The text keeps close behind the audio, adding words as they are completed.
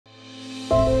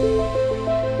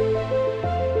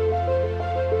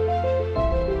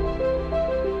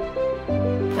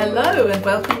Hello and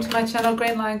welcome to my channel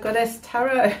GreenLion Goddess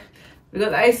Tarot. We've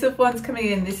got the Ace of Wands coming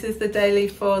in. This is the daily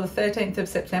for the 13th of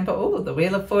September. Oh, the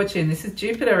Wheel of Fortune. This is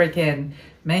Jupiter again,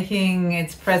 making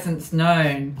its presence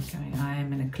known. Going, I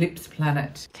am an eclipse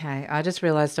planet. Okay, I just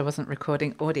realized I wasn't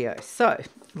recording audio. So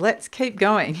let's keep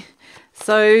going.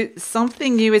 So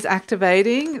something new is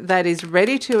activating that is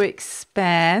ready to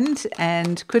expand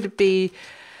and could be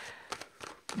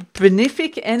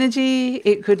benefic energy.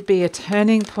 It could be a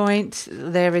turning point.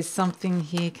 There is something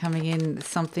here coming in,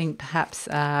 something perhaps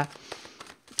a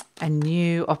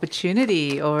new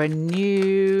opportunity or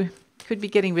could be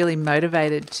getting really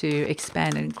motivated to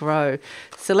expand and grow.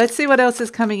 So let's see what else is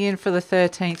coming in for the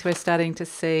 13th. We're starting to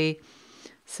see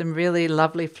some really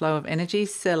lovely flow of energy.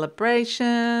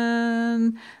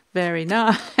 Celebration. Very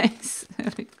nice.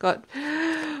 We've got,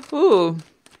 ooh,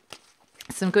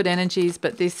 some good energies,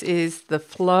 but this is the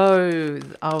flow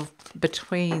of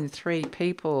between three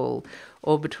people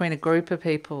or between a group of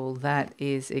people that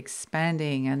is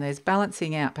expanding, and there's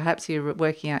balancing out. Perhaps you're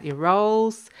working out your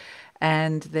roles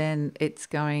and then it's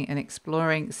going and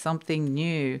exploring something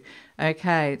new.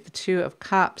 Okay, the Two of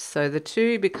Cups. So the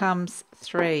two becomes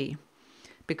three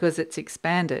because it's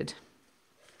expanded.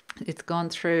 It's gone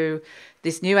through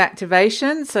this new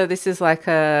activation. So this is like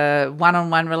a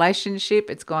one-on-one relationship.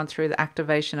 It's gone through the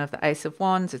activation of the Ace of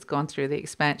Wands. It's gone through the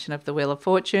expansion of the Wheel of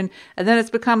Fortune. And then it's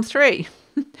become three.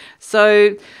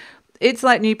 So it's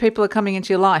like new people are coming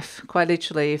into your life, quite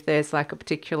literally. If there's like a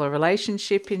particular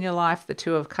relationship in your life, the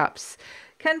Two of Cups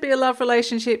can be a love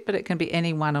relationship, but it can be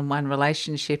any one-on-one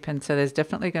relationship. And so there's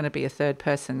definitely going to be a third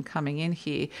person coming in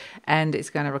here, and it's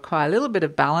going to require a little bit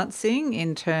of balancing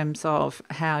in terms of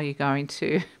how you're going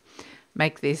to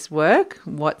make this work.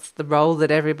 What's the role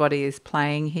that everybody is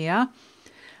playing here?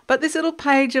 But this little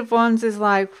Page of Wands is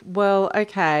like, well,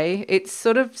 okay, it's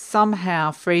sort of somehow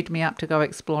freed me up to go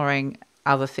exploring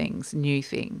other things, new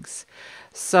things.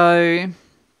 So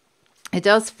it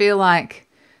does feel like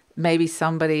maybe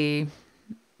somebody,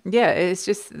 yeah, it's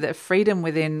just the freedom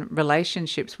within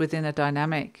relationships, within a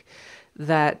dynamic,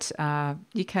 that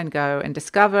you can go and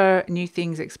discover new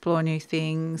things, explore new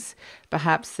things.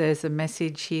 Perhaps there's a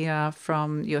message here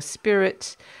from your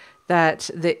spirit that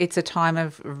it's a time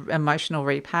of emotional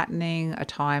repatterning, a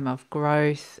time of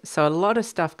growth. So a lot of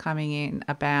stuff coming in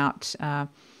about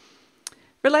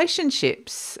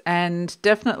relationships, and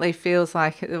definitely feels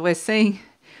like we're seeing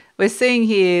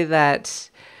here that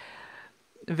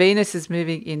Venus is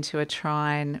moving into a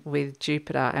trine with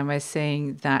Jupiter, and we're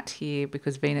seeing that here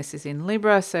because Venus is in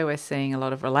Libra. So we're seeing a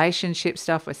lot of relationship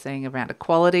stuff. We're seeing around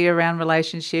equality around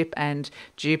relationship, and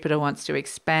Jupiter wants to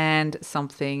expand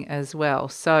something as well.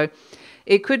 So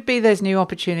it could be there's new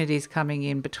opportunities coming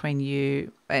in between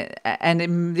you,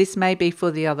 and this may be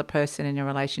for the other person in your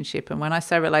relationship. And when I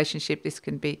say relationship, this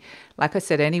can be, like I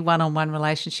said, any one-on-one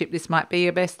relationship. This might be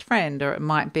your best friend, or it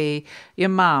might be your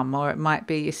mum, or it might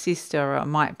be your sister, or it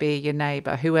might be your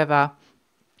neighbor, whoever,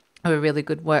 or a really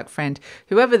good work friend.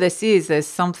 Whoever this is, there's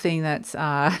something that's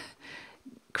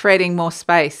creating more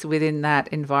space within that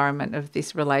environment of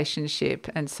this relationship.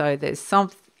 And so there's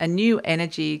a new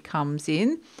energy comes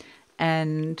in.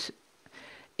 And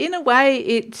in a way,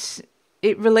 it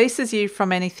releases you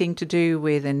from anything to do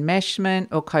with enmeshment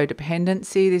or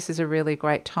codependency. This is a really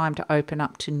great time to open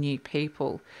up to new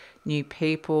people,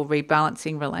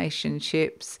 rebalancing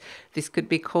relationships. This could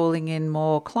be calling in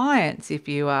more clients. If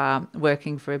you are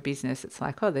working for a business, it's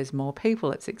like, oh, there's more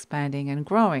people, it's expanding and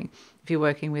growing. If you're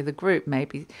working with a group,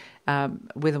 maybe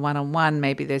with a one-on-one,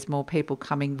 maybe there's more people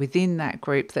coming within that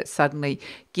group that suddenly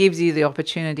gives you the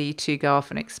opportunity to go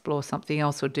off and explore something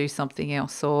else or do something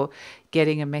else, or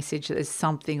getting a message that there's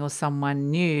something or someone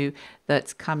new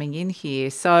that's coming in here.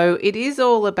 So it is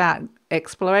all about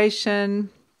exploration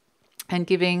and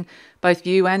giving both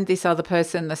you and this other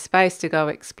person the space to go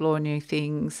explore new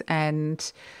things.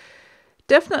 And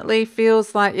definitely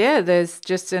feels like, yeah, there's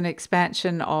just an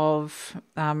expansion of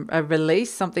a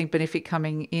release, something benefic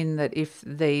coming in, that if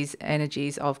these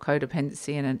energies of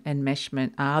codependency and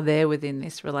enmeshment are there within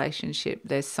this relationship,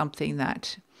 there's something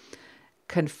that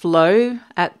can flow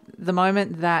at the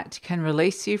moment that can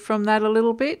release you from that a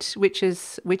little bit, which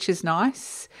is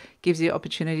nice. Gives you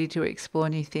opportunity to explore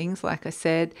new things, like I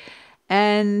said.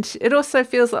 And it also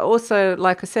feels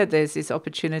like I said, there's this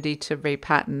opportunity to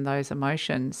repattern those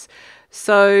emotions.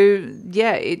 So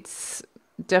yeah, it's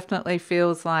definitely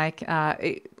feels like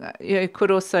it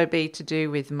could also be to do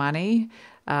with money,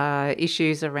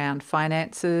 issues around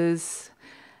finances,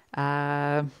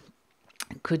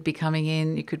 could be coming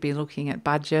in. You could be looking at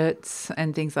budgets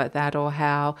and things like that, or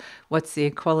what's the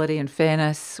equality and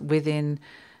fairness within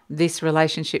this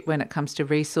relationship when it comes to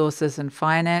resources and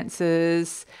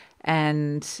finances.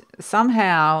 And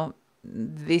somehow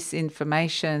this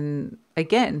information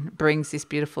again brings this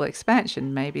beautiful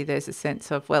expansion. Maybe there's a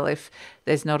sense of, well, if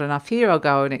there's not enough here, I'll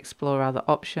go and explore other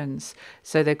options.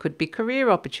 So there could be career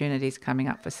opportunities coming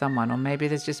up for someone, or maybe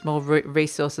there's just more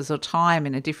resources or time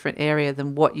in a different area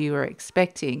than what you were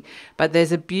expecting. But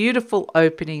there's a beautiful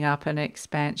opening up and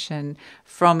expansion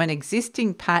from an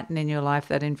existing pattern in your life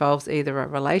that involves either a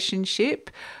relationship,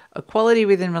 a quality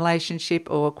within relationship,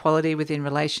 or a quality within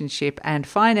relationship and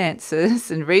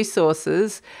finances and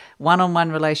resources,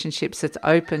 one-on-one relationships that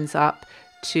opens up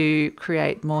to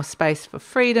create more space for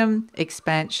freedom,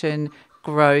 expansion,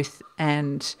 growth,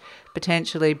 and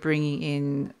potentially bringing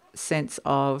in sense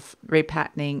of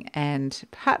repatterning and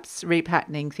perhaps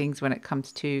repatterning things when it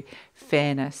comes to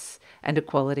fairness and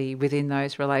equality within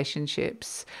those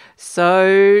relationships.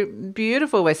 So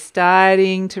beautiful. We're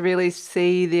starting to really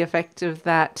see the effect of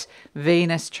that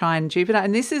Venus trine Jupiter.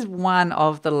 And this is one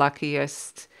of the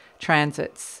luckiest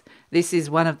transits. This is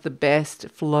one of the best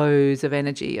flows of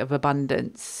energy, of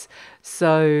abundance.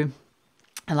 So,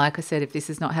 and like I said, if this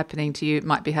is not happening to you, it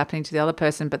might be happening to the other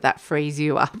person, but that frees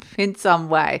you up in some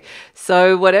way.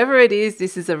 So whatever it is,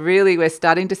 this is we're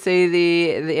starting to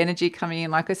see the energy coming in.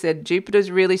 Like I said,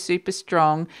 Jupiter's really super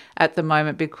strong at the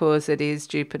moment because it is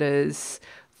Jupiter's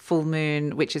full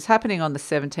moon, which is happening on the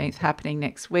 17th, happening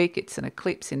next week. It's an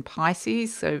eclipse in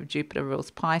Pisces, so Jupiter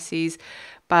rules Pisces.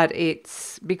 But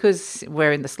it's because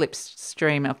we're in the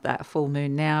slipstream of that full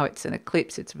moon now. It's an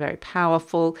eclipse. It's very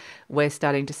powerful. We're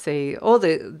starting to see all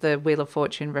the Wheel of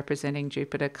Fortune representing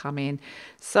Jupiter come in.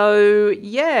 So,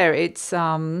 yeah, it's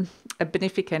a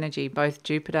benefic energy. Both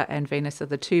Jupiter and Venus are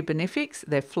the two benefics.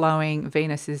 They're flowing.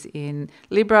 Venus is in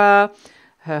Libra,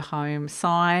 her home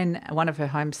sign, one of her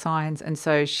home signs. And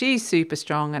so she's super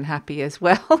strong and happy as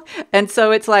well. And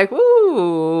so it's like,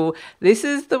 ooh, this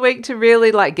is the week to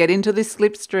really like get into this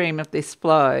slipstream of this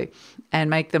flow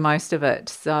and make the most of it.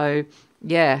 So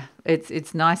yeah,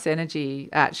 it's nice energy,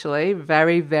 actually.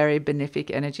 Very, very benefic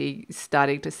energy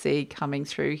starting to see coming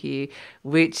through here,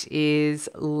 which is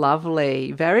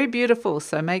lovely. Very beautiful.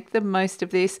 So make the most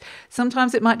of this.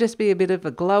 Sometimes it might just be a bit of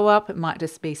a glow up. It might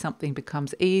just be something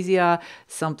becomes easier.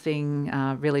 Something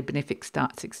really benefic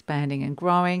starts expanding and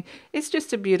growing. It's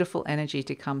just a beautiful energy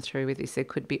to come through with this. There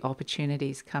could be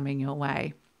opportunities coming your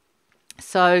way.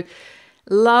 So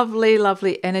lovely,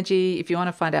 lovely energy. If you want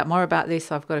to find out more about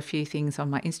this, I've got a few things on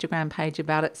my Instagram page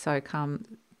about it. So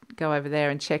go over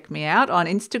there and check me out on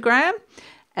Instagram.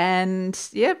 And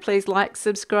yeah, please like,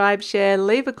 subscribe, share,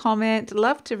 leave a comment.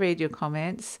 Love to read your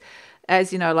comments.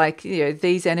 As you know,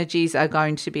 these energies are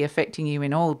going to be affecting you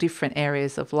in all different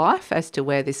areas of life as to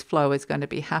where this flow is going to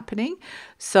be happening.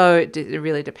 So it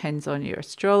really depends on your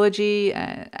astrology,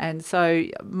 and so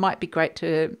it might be great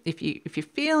to, if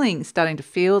you're starting to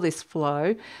feel this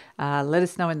flow, let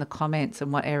us know in the comments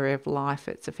and what area of life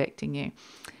it's affecting you.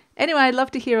 Anyway, I'd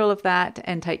love to hear all of that,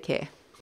 and take care.